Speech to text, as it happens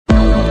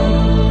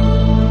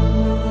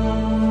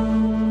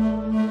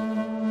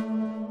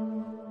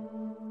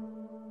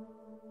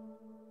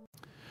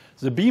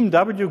The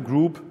BMW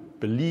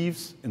Group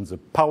believes in the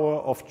power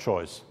of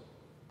choice.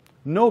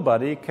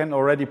 Nobody can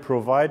already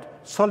provide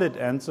solid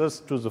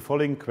answers to the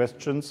following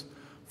questions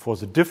for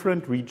the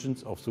different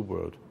regions of the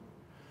world.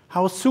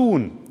 How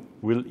soon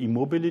will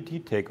e-mobility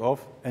take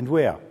off and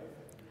where?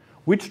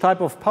 Which type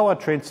of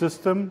powertrain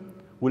system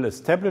will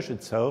establish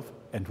itself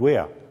and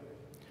where?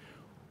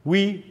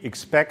 We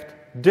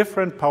expect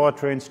different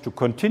powertrains to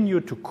continue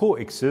to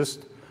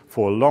coexist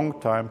for a long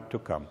time to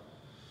come.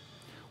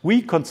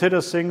 We consider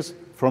things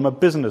from a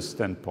business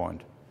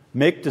standpoint,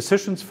 make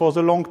decisions for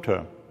the long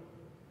term,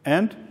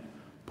 and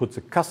put the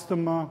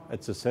customer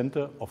at the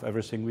center of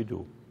everything we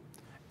do.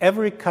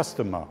 Every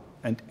customer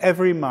and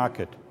every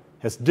market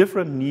has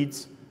different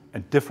needs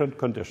and different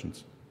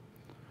conditions.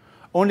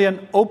 Only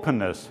an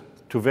openness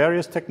to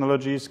various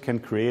technologies can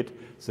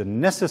create the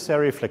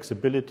necessary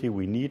flexibility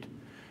we need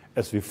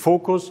as we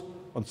focus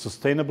on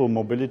sustainable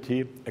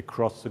mobility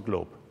across the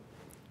globe.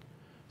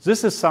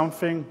 This is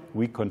something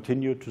we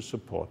continue to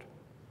support.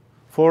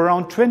 For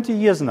around 20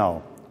 years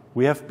now,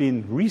 we have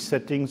been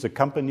resetting the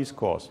company's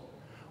course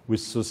with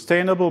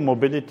sustainable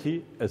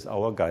mobility as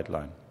our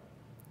guideline.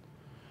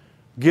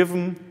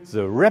 Given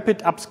the rapid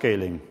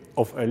upscaling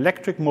of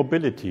electric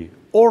mobility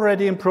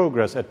already in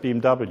progress at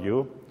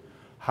BMW,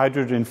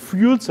 hydrogen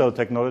fuel cell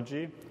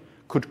technology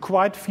could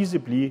quite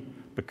feasibly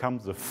become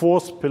the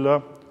fourth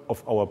pillar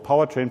of our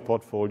powertrain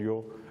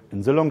portfolio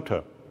in the long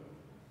term.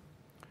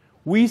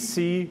 We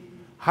see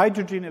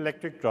hydrogen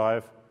electric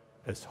drive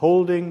as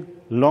holding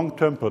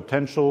long-term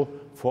potential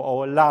for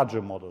our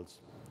larger models,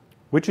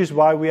 which is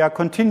why we are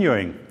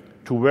continuing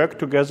to work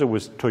together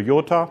with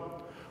Toyota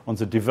on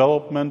the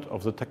development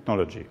of the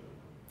technology.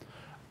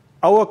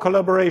 Our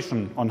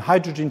collaboration on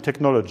hydrogen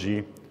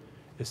technology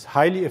is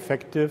highly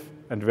effective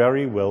and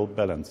very well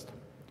balanced.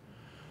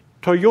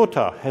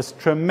 Toyota has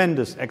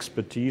tremendous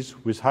expertise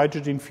with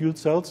hydrogen fuel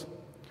cells,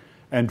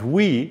 and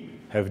we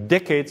have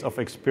decades of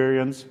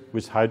experience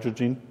with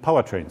hydrogen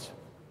powertrains.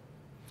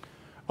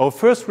 Our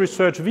first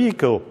research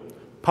vehicle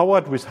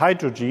powered with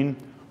hydrogen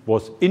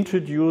was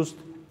introduced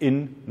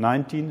in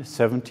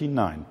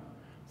 1979,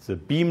 the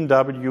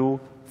BMW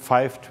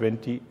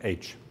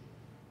 520h.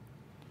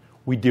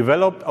 We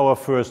developed our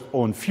first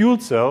own fuel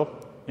cell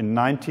in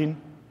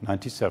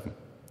 1997.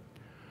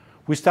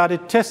 We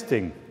started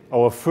testing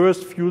our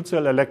first fuel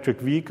cell electric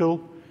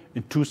vehicle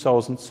in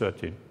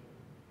 2013.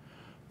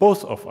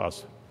 Both of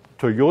us,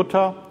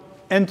 Toyota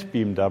and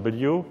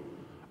BMW,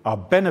 are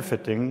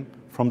benefiting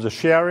from the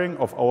sharing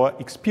of our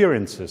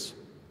experiences,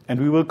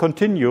 and we will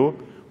continue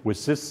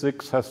with this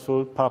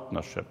successful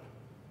partnership.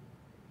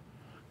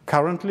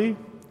 Currently,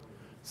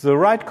 the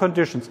right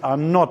conditions are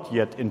not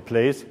yet in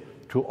place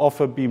to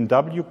offer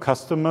BMW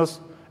customers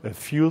a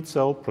fuel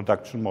cell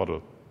production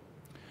model.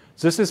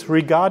 This is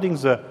regarding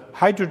the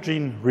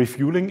hydrogen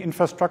refueling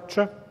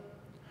infrastructure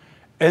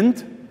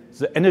and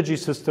the energy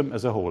system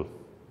as a whole,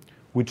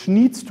 which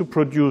needs to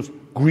produce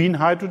green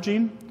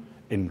hydrogen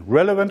in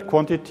relevant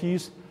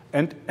quantities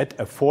and at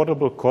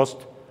affordable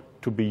cost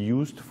to be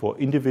used for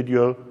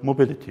individual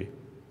mobility.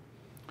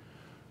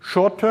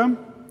 Short term,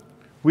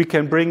 we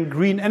can bring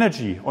green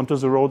energy onto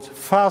the roads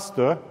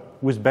faster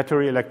with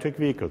battery electric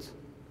vehicles.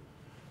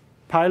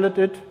 Pilot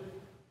it,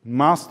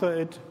 master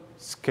it,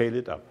 scale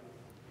it up.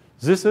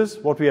 This is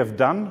what we have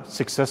done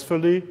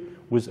successfully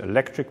with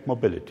electric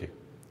mobility,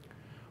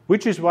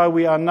 which is why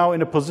we are now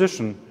in a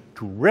position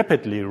to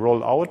rapidly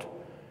roll out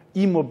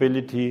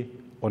e-mobility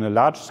on a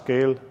large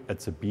scale at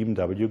the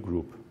BMW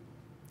Group.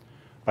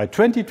 By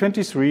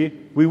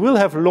 2023, we will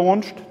have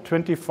launched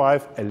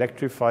 25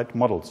 electrified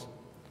models.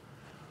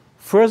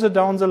 Further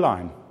down the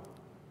line,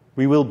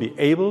 we will be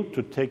able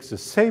to take the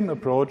same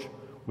approach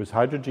with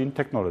hydrogen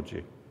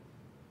technology.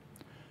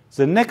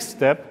 The next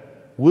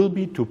step will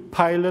be to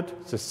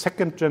pilot the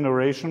second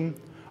generation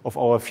of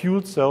our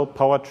fuel cell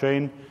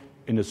powertrain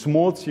in a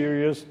small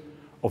series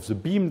of the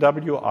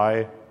BMW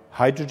i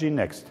Hydrogen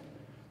Next,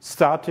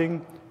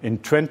 starting in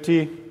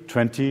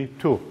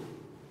 2022.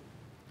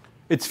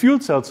 Its fuel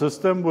cell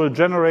system will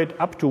generate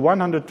up to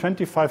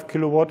 125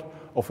 kilowatt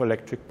of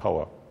electric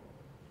power.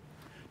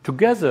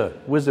 Together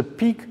with a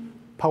peak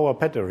power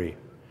battery,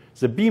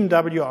 the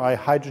BMW i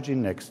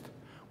Hydrogen Next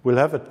will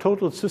have a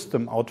total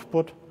system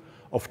output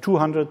of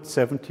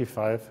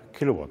 275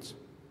 kilowatts.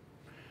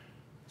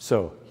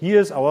 So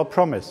here's our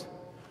promise.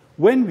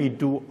 When we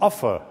do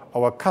offer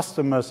our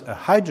customers a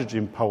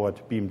hydrogen-powered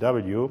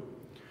BMW,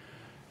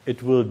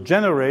 it will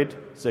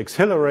generate the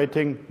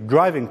exhilarating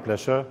driving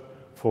pleasure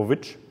for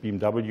which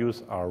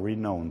BMWs are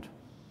renowned.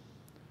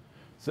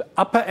 The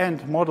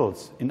upper-end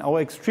models in our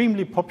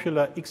extremely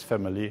popular X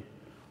family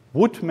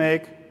would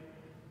make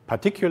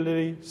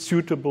particularly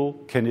suitable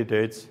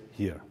candidates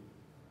here.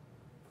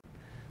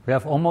 We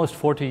have almost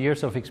 40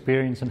 years of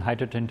experience in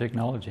hydrogen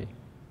technology.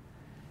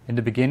 In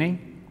the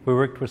beginning, we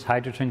worked with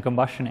hydrogen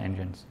combustion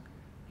engines.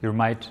 You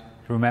might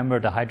remember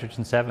the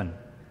Hydrogen 7,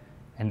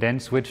 and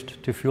then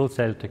switched to fuel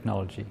cell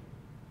technology.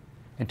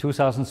 In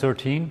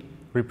 2013,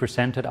 we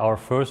presented our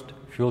first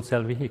fuel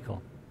cell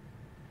vehicle.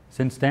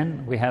 Since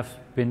then, we have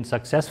been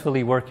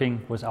successfully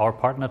working with our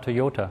partner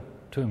Toyota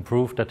to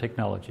improve the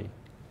technology.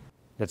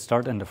 Let's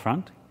start in the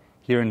front.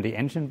 Here in the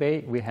engine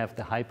bay, we have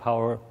the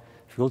high-power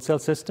fuel cell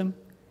system.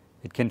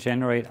 It can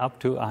generate up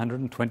to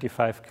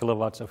 125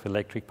 kilowatts of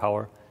electric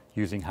power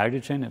using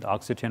hydrogen and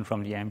oxygen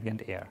from the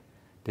ambient air.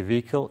 The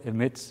vehicle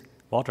emits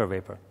water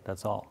vapor,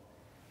 that's all.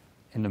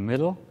 In the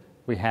middle,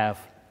 we have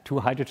 2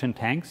 hydrogen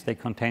tanks. They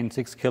contain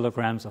 6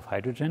 kilograms of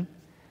hydrogen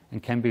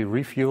and can be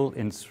refueled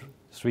in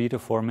 3 to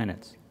 4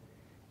 minutes.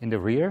 In the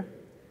rear,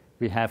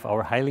 we have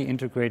our highly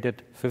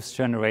integrated 5th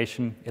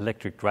generation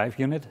electric drive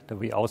unit that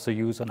we also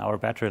use on our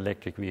battery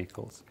electric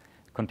vehicles.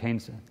 It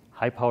contains a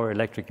high-power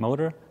electric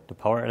motor, the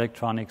power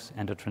electronics,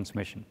 and the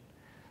transmission.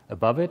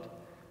 Above it,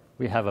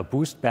 we have a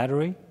boost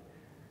battery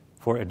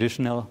for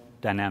additional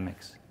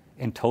dynamics.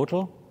 In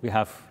total, we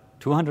have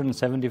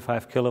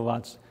 275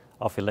 kilowatts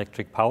of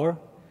electric power,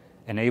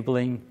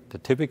 enabling the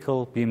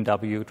typical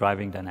BMW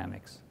driving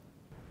dynamics.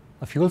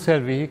 A fuel cell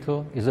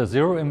vehicle is a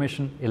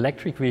zero-emission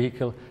electric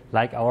vehicle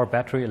like our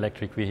battery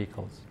electric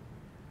vehicles.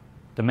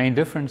 The main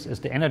difference is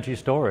the energy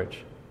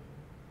storage.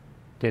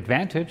 The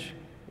advantage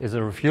is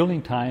a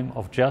refueling time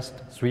of just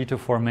 3 to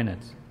 4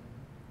 minutes.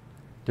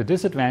 The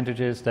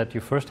disadvantage is that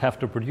you first have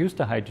to produce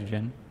the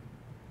hydrogen,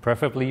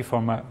 preferably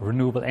from a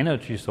renewable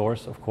energy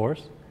source, of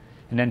course,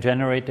 and then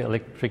generate the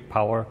electric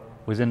power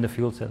within the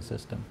fuel cell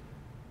system.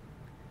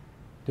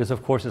 This,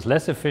 of course, is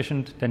less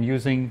efficient than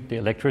using the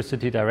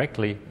electricity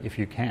directly if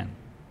you can.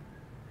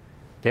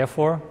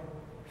 Therefore,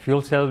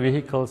 fuel cell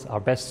vehicles are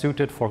best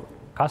suited for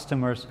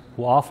customers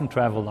who often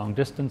travel long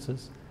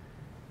distances,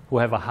 who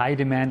have a high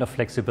demand of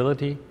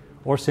flexibility,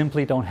 or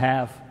simply don't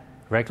have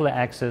regular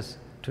access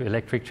to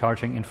electric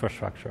charging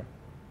infrastructure.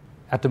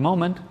 At the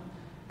moment,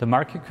 the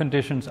market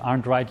conditions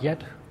aren't right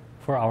yet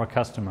for our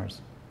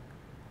customers.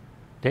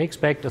 They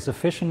expect a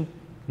sufficient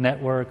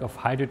network of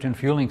hydrogen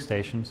fueling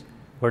stations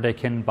where they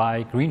can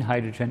buy green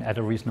hydrogen at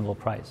a reasonable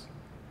price.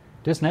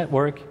 This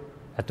network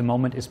at the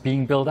moment is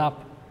being built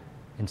up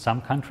in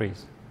some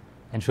countries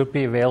and should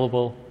be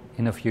available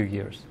in a few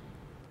years.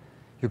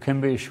 You can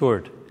be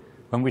assured,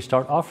 when we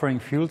start offering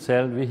fuel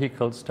cell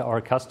vehicles to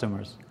our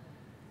customers,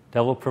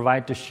 they will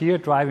provide the sheer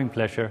driving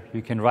pleasure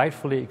you can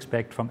rightfully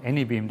expect from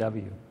any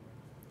BMW.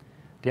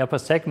 The upper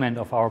segment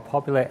of our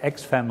popular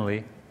X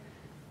family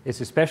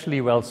is especially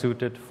well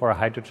suited for a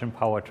hydrogen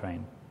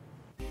powertrain.